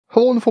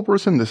Hello wonderful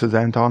person, this is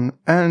Anton,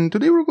 and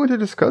today we're going to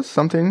discuss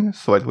something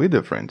slightly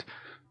different.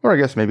 Or I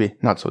guess maybe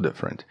not so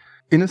different.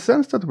 In a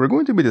sense that we're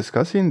going to be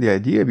discussing the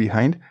idea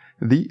behind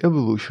the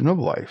evolution of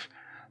life.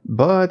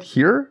 But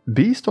here,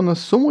 based on a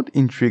somewhat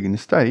intriguing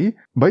study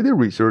by the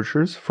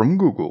researchers from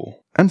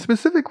Google. And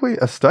specifically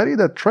a study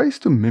that tries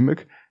to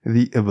mimic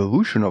the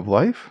evolution of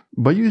life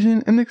by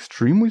using an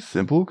extremely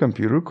simple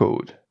computer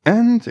code.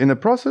 And in the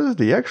process,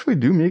 they actually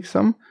do make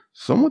some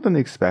somewhat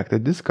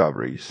unexpected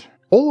discoveries.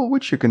 All of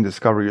which you can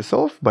discover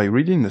yourself by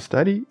reading the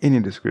study in the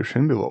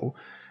description below.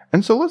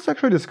 And so let's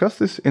actually discuss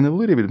this in a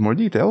little bit more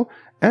detail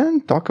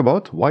and talk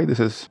about why this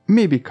is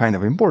maybe kind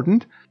of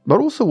important, but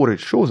also what it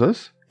shows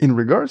us in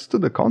regards to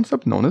the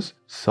concept known as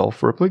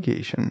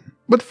self-replication.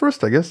 But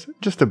first, I guess,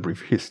 just a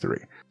brief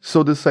history.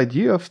 So this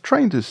idea of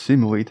trying to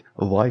simulate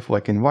a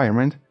lifelike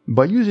environment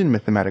by using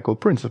mathematical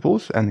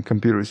principles and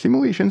computer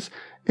simulations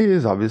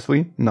is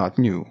obviously not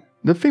new.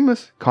 The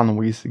famous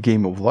Conway's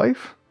Game of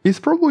Life is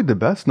probably the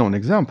best known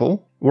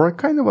example where a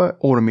kind of an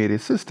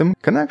automated system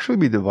can actually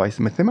be devised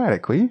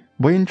mathematically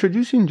by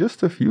introducing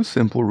just a few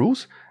simple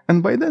rules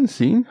and by then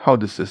seeing how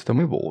the system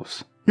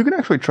evolves. You can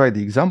actually try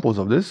the examples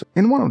of this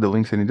in one of the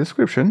links in the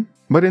description,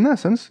 but in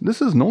essence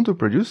this is known to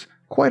produce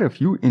quite a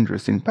few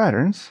interesting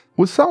patterns,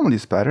 with some of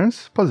these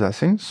patterns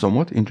possessing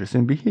somewhat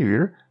interesting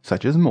behavior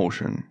such as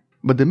motion.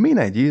 But the main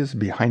ideas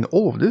behind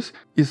all of this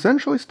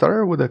essentially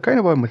started with a kind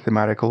of a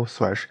mathematical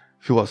 /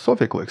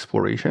 philosophical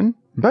exploration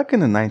back in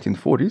the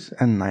 1940s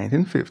and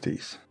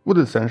 1950s, with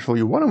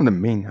essentially one of the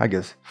main,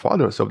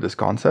 fathers of this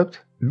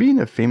concept being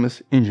a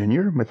famous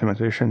engineer,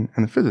 mathematician,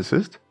 and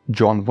physicist,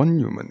 John von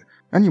Neumann.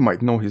 And you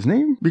might know his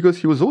name because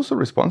he was also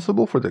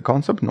responsible for the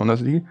concept known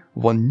as the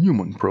von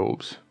Neumann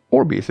probes,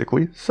 or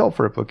basically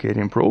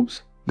self-replicating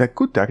probes that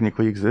could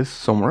technically exist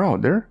somewhere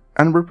out there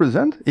and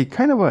represent a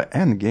kind of an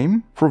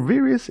endgame for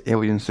various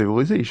alien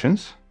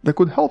civilizations that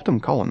could help them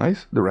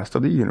colonize the rest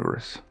of the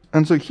universe.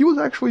 And so he was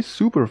actually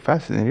super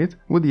fascinated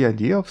with the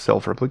idea of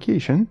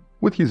self-replication,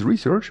 with his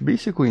research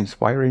basically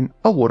inspiring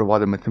a lot of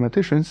other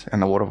mathematicians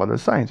and a lot of other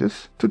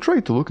scientists to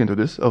try to look into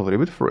this a little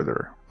bit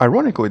further.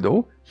 Ironically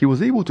though, he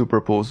was able to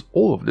propose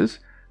all of this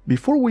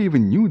before we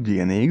even knew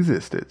DNA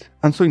existed.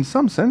 And so in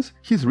some sense,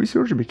 his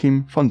research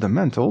became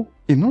fundamental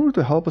in order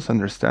to help us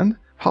understand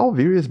how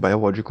various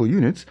biological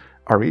units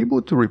are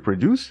able to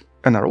reproduce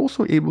and are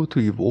also able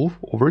to evolve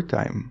over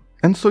time.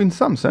 And so in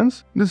some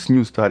sense, this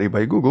new study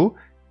by Google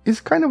is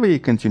kind of a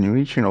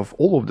continuation of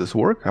all of this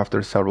work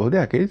after several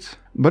decades,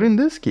 but in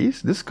this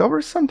case this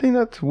covers something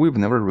that we've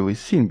never really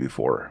seen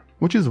before,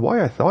 which is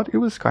why I thought it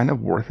was kind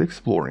of worth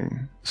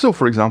exploring. So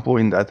for example,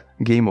 in that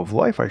game of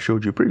life I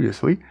showed you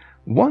previously,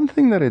 one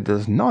thing that it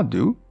does not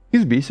do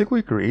is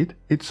basically create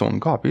its own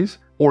copies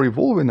or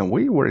evolve in a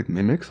way where it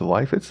mimics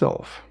life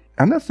itself.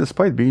 And that's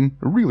despite being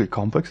really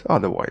complex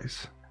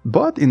otherwise.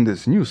 But in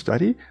this new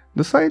study,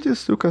 the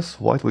scientists took a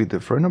slightly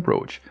different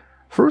approach.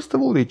 First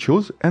of all, they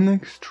chose an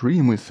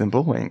extremely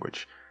simple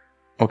language.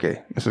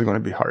 Okay, this is going to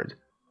be hard.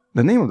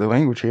 The name of the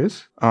language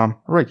is,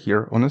 right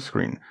here on the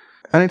screen.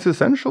 And it's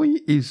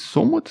essentially a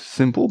somewhat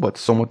simple but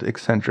somewhat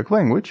eccentric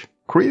language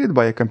created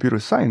by a computer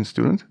science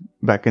student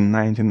back in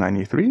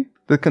 1993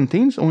 that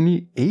contains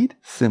only 8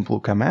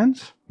 simple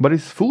commands, but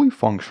is fully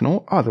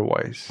functional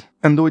otherwise.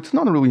 And though it's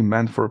not really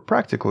meant for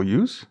practical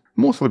use,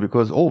 mostly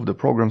because all of the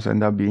programs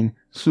end up being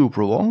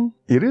super long,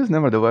 it is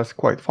nevertheless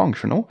quite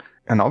functional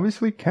and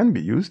obviously can be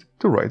used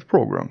to write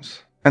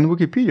programs. And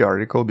Wikipedia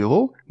article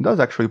below does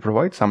actually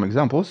provide some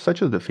examples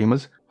such as the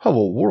famous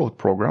Hello World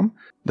program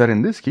that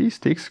in this case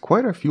takes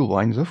quite a few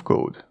lines of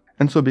code.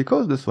 And so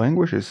because this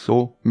language is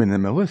so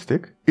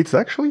minimalistic, it's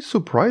actually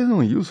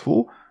surprisingly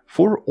useful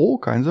for all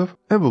kinds of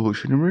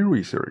evolutionary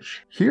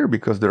research. Here,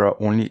 because there are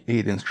only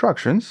 8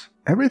 instructions,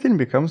 everything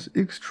becomes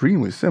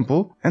extremely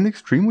simple and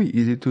extremely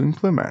easy to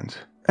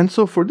implement. And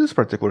so for this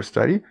particular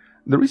study,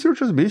 the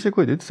researchers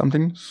basically did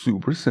something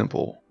super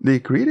simple. They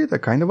created a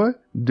kind of a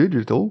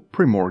digital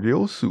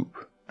primordial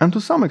soup. And to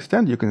some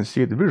extent you can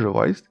see it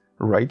visualized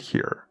right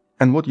here.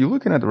 And what you're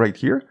looking at right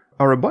here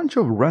are a bunch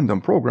of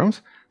random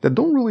programs that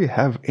don't really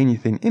have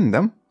anything in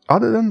them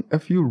other than a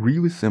few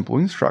really simple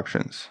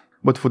instructions.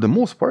 But for the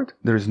most part,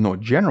 there is no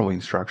general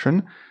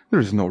instruction, there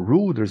is no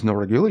rule, there is no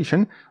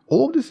regulation,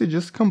 all of this is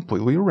just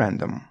completely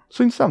random.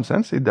 So in some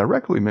sense, it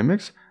directly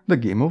mimics the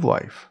game of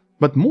life.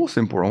 But most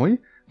importantly,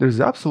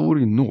 there's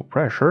absolutely no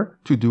pressure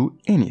to do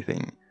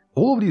anything.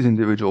 All of these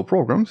individual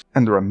programs,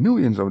 and there are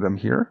millions of them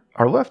here,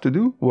 are left to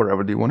do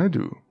whatever they want to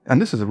do. And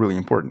this is really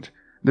important.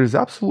 There's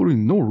absolutely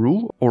no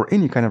rule or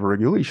any kind of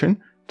regulation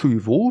to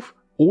evolve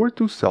or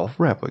to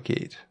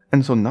self-replicate.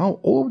 And so now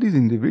all of these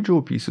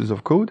individual pieces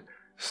of code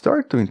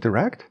start to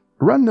interact,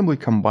 randomly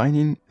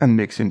combining and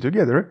mixing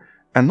together,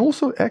 and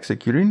also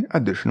executing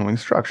additional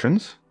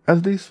instructions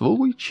as they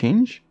slowly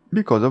change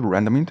because of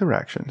random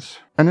interactions.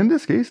 And in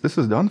this case, this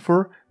is done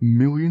for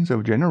millions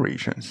of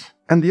generations.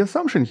 And the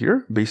assumption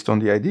here, based on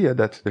the idea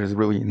that there's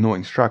really no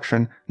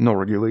instruction, no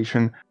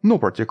regulation, no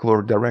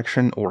particular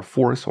direction or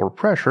force or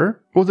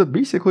pressure, was that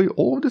basically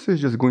all of this is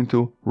just going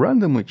to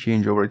randomly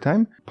change over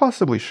time,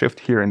 possibly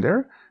shift here and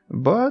there,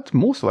 but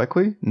most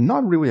likely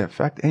not really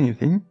affect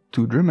anything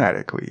too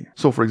dramatically.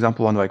 So for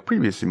example, unlike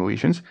previous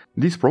simulations,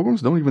 these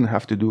programs don't even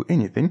have to do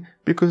anything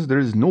because there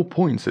is no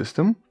point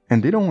system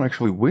and they don't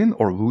actually win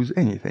or lose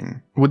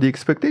anything. With the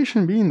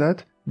expectation being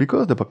that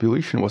because the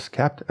population was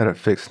capped at a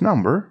fixed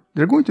number,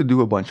 they're going to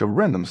do a bunch of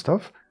random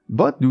stuff,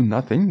 but do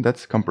nothing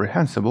that's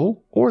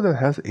comprehensible or that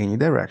has any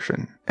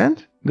direction.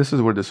 And this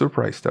is where the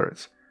surprise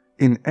starts.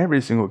 In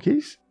every single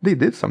case, they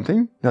did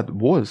something that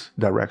was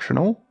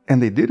directional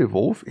and they did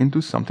evolve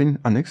into something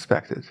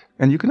unexpected.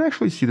 And you can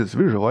actually see this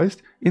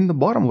visualized in the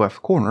bottom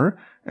left corner,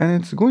 and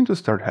it's going to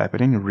start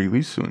happening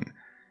really soon.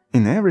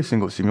 In every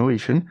single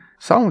simulation,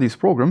 some of these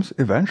programs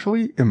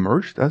eventually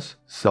emerged as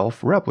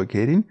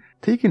self-replicating,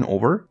 taking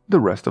over the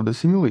rest of the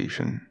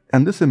simulation.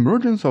 And this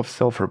emergence of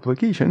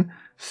self-replication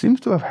seems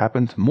to have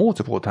happened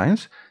multiple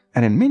times,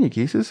 and in many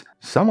cases,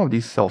 some of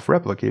these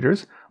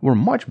self-replicators were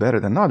much better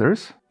than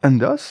others,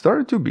 and thus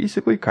started to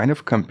basically kind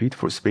of compete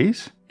for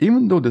space,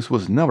 even though this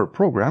was never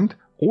programmed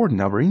or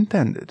never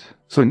intended.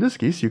 So in this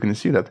case, you can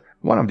see that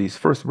one of these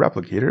first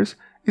replicators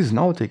is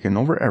now taking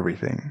over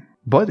everything.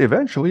 But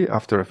eventually,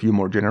 after a few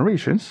more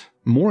generations,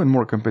 more and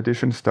more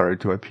competition started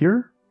to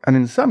appear, and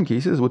in some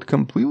cases would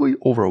completely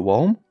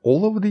overwhelm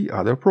all of the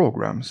other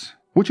programs.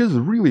 Which is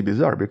really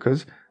bizarre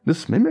because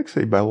this mimics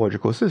a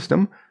biological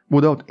system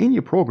without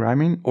any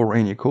programming or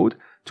any code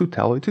to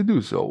tell it to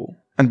do so.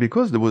 And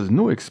because there was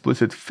no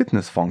explicit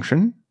fitness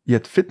function,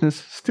 yet fitness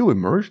still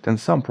emerged and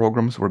some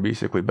programs were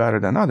basically better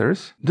than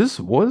others, this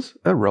was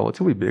a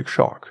relatively big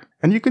shock.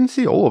 And you can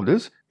see all of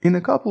this in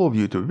a couple of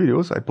YouTube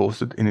videos I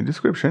posted in the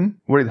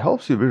description, where it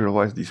helps you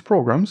visualize these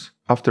programs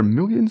after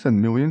millions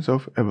and millions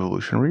of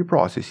evolutionary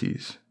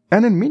processes.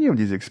 And in many of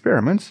these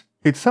experiments,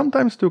 it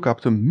sometimes took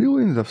up to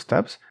millions of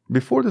steps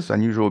before this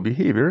unusual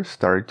behavior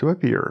started to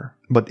appear.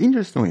 But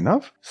interestingly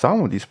enough,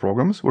 some of these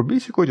programs were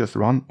basically just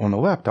run on a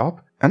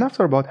laptop, and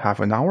after about half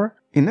an hour,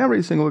 in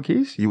every single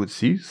case you would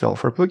see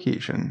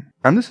self-replication.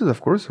 And this is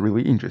of course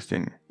really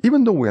interesting.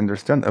 Even though we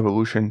understand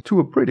evolution to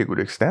a pretty good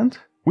extent,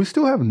 we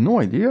still have no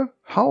idea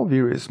how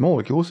various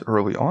molecules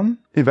early on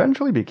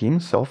eventually became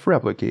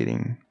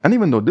self-replicating. And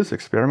even though this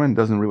experiment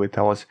doesn't really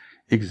tell us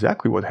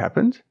exactly what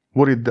happened,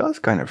 what it does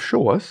kind of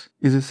show us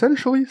is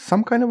essentially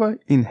some kind of an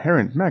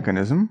inherent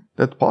mechanism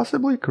that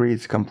possibly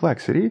creates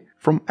complexity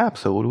from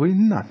absolutely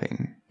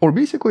nothing. Or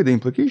basically the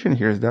implication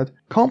here is that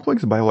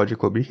complex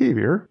biological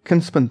behavior can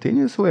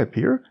spontaneously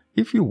appear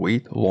if you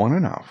wait long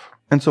enough.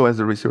 And so as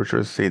the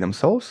researchers say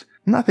themselves,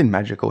 nothing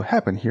magical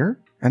happened here,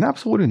 and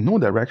absolutely no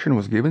direction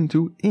was given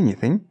to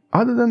anything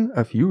other than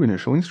a few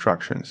initial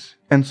instructions.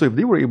 And so if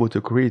they were able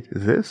to create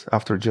this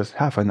after just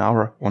half an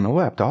hour on a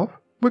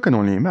laptop, we can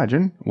only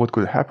imagine what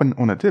could happen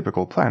on a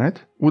typical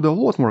planet with a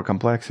lot more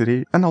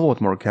complexity and a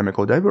lot more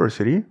chemical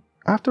diversity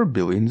after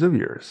billions of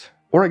years.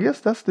 Or I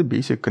guess that's the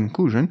basic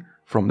conclusion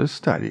from this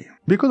study.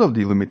 Because of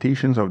the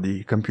limitations of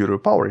the computer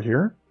power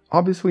here,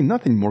 obviously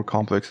nothing more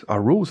complex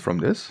arose from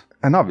this,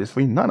 and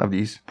obviously none of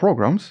these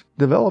programs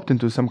developed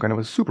into some kind of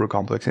a super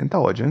complex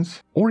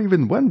intelligence or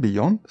even went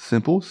beyond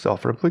simple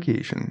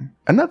self-replication.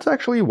 And that's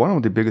actually one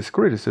of the biggest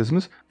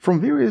criticisms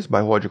from various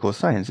biological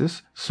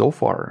sciences so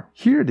far.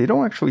 Here they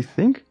don't actually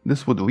think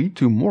this would lead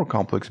to more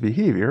complex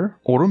behavior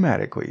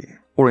automatically.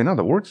 Or in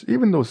other words,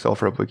 even though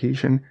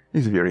self-replication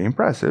is very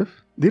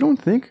impressive, they don't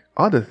think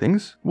other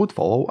things would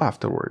follow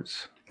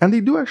afterwards. And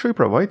they do actually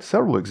provide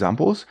several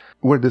examples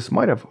where this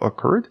might have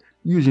occurred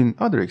using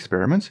other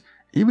experiments,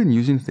 even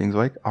using things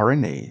like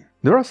RNA.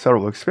 There are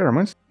several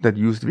experiments that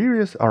used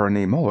various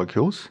RNA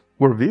molecules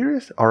where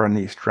various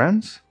RNA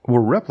strands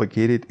were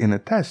replicated in a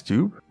test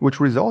tube, which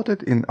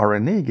resulted in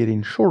RNA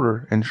getting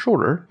shorter and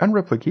shorter and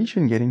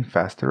replication getting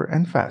faster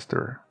and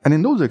faster. And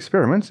in those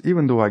experiments,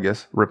 even though I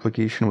guess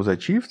replication was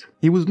achieved,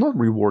 it was not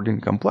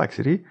rewarding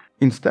complexity,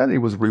 instead it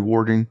was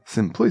rewarding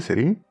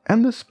simplicity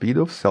and the speed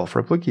of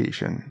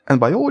self-replication. And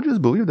biologists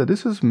believe that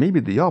this is maybe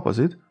the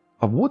opposite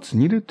of what's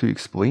needed to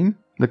explain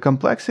the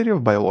complexity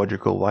of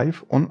biological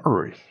life on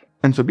Earth.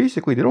 And so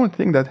basically they don't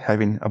think that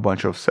having a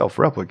bunch of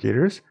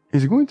self-replicators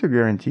is going to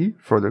guarantee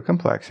further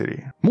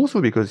complexity.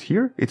 Mostly because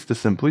here it's the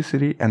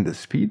simplicity and the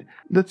speed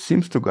that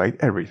seems to guide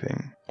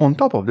everything. On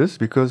top of this,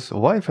 because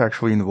life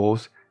actually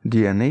involves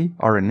DNA,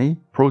 RNA,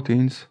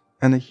 proteins,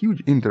 and a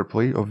huge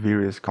interplay of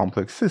various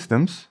complex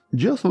systems,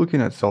 just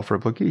looking at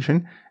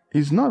self-replication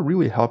is not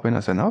really helping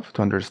us enough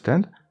to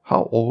understand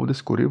how all of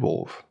this could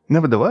evolve.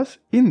 Nevertheless,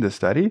 in this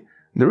study,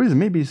 there is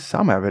maybe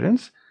some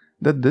evidence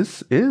that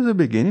this is the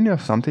beginning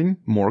of something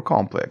more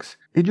complex.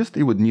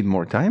 It would need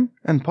more time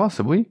and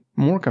possibly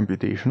more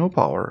computational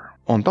power.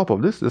 On top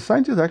of this, the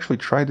scientists actually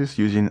tried this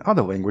using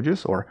other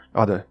languages or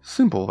other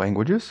simple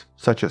languages,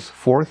 such as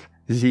Forth,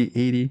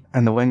 Z80,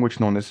 and a language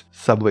known as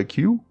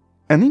SubleQ.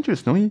 And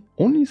interestingly,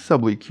 only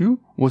SubleQ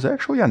was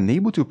actually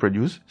unable to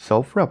produce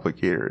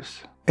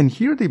self-replicators. And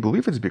here they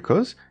believe it's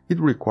because it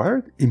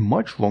required a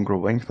much longer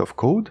length of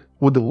code,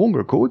 with the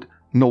longer code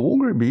no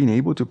longer being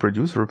able to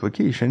produce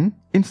replication,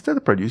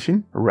 instead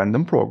producing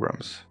random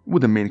programs,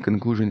 with the main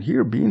conclusion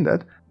here being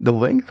that the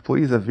length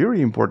plays a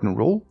very important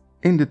role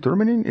in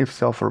determining if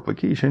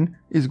self-replication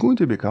is going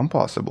to become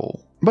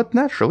possible. But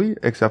naturally,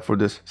 except for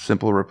this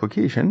simple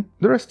replication,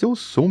 there are still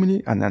so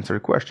many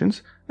unanswered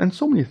questions and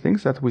so many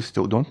things that we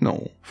still don't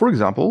know. For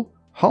example,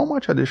 how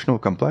much additional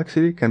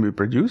complexity can be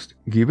produced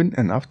given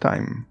enough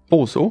time?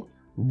 Also,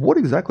 what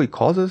exactly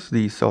causes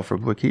the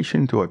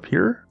self-replication to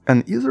appear?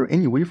 And is there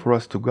any way for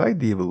us to guide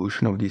the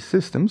evolution of these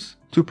systems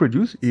to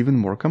produce even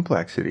more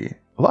complexity?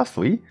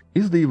 Lastly,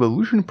 is the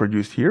evolution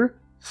produced here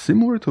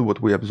similar to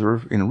what we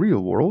observe in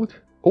real world?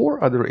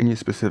 Or are there any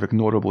specific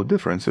notable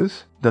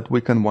differences that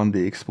we can one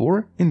day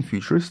explore in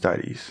future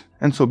studies?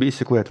 And so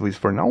basically, at least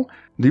for now,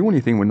 the only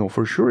thing we know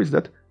for sure is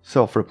that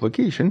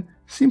self-replication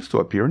seems to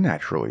appear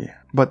naturally,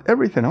 but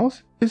everything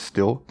else is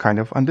still kind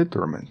of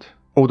undetermined.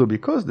 Although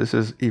because this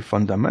is a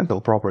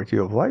fundamental property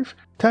of life,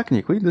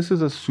 technically this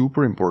is a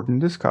super important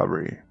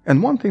discovery.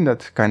 And one thing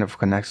that kind of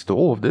connects to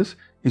all of this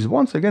is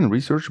once again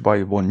research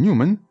by von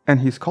Neumann and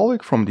his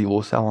colleague from the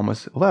Los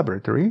Alamos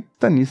laboratory,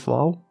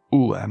 Stanislaw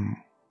Ulem.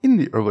 In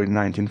the early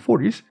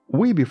 1940s,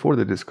 way before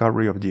the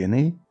discovery of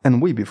DNA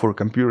and way before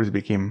computers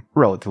became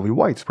relatively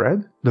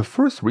widespread, the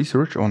first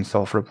research on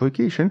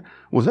self-replication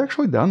was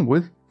actually done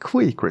with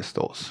clay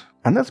crystals.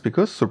 And that's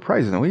because,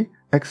 surprisingly,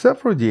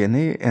 except for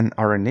DNA and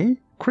RNA,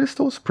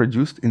 crystals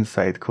produced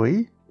inside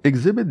clay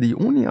exhibit the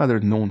only other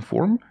known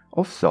form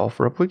of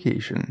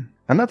self-replication.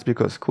 And that's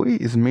because clay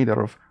is made out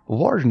of a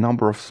large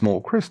number of small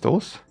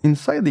crystals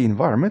inside the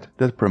environment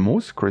that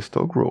promotes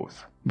crystal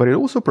growth. But it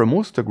also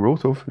promotes the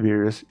growth of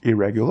various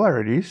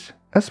irregularities,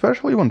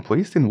 especially when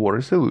placed in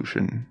water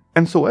solution.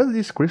 And so as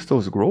these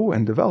crystals grow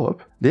and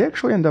develop, they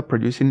actually end up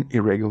producing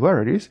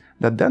irregularities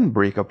that then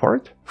break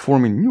apart,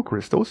 forming new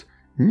crystals,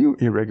 new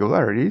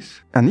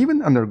irregularities, and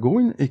even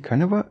undergoing a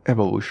kind of an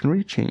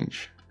evolutionary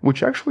change,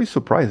 which actually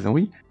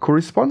surprisingly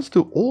corresponds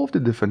to all of the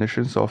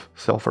definitions of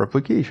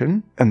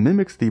self-replication and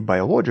mimics the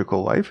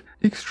biological life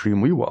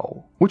extremely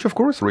well, which of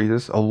course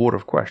raises a lot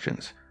of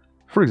questions.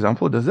 For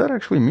example, does that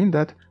actually mean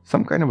that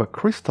some kind of a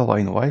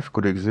crystalline life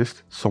could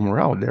exist somewhere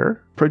out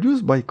there,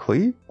 produced by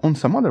clay on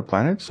some other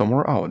planet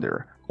somewhere out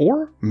there?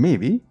 Or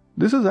maybe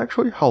this is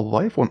actually how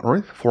life on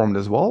Earth formed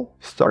as well,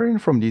 starting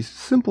from these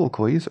simple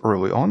clays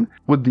early on,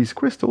 with these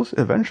crystals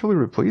eventually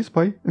replaced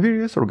by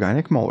various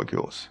organic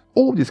molecules.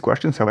 All of these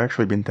questions have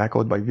actually been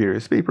tackled by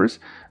various papers,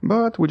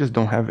 but we just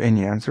don't have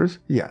any answers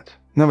yet.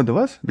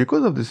 Nevertheless,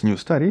 because of this new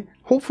study,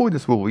 hopefully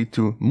this will lead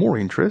to more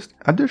interest,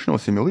 additional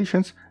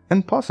simulations,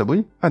 and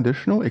possibly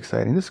additional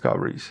exciting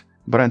discoveries.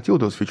 But until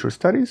those future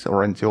studies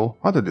or until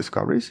other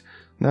discoveries,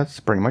 that's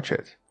pretty much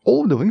it.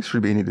 All of the links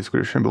should be in the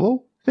description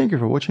below. Thank you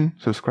for watching,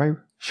 subscribe,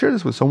 share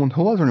this with someone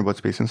who loves learning about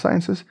space and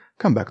sciences,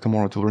 come back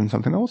tomorrow to learn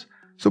something else,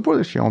 support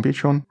this channel on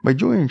Patreon by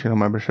joining channel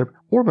membership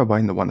or by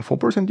buying the Wonderful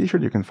Person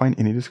t-shirt you can find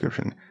in the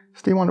description.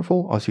 Stay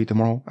wonderful, I'll see you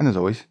tomorrow, and as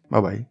always,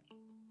 bye bye.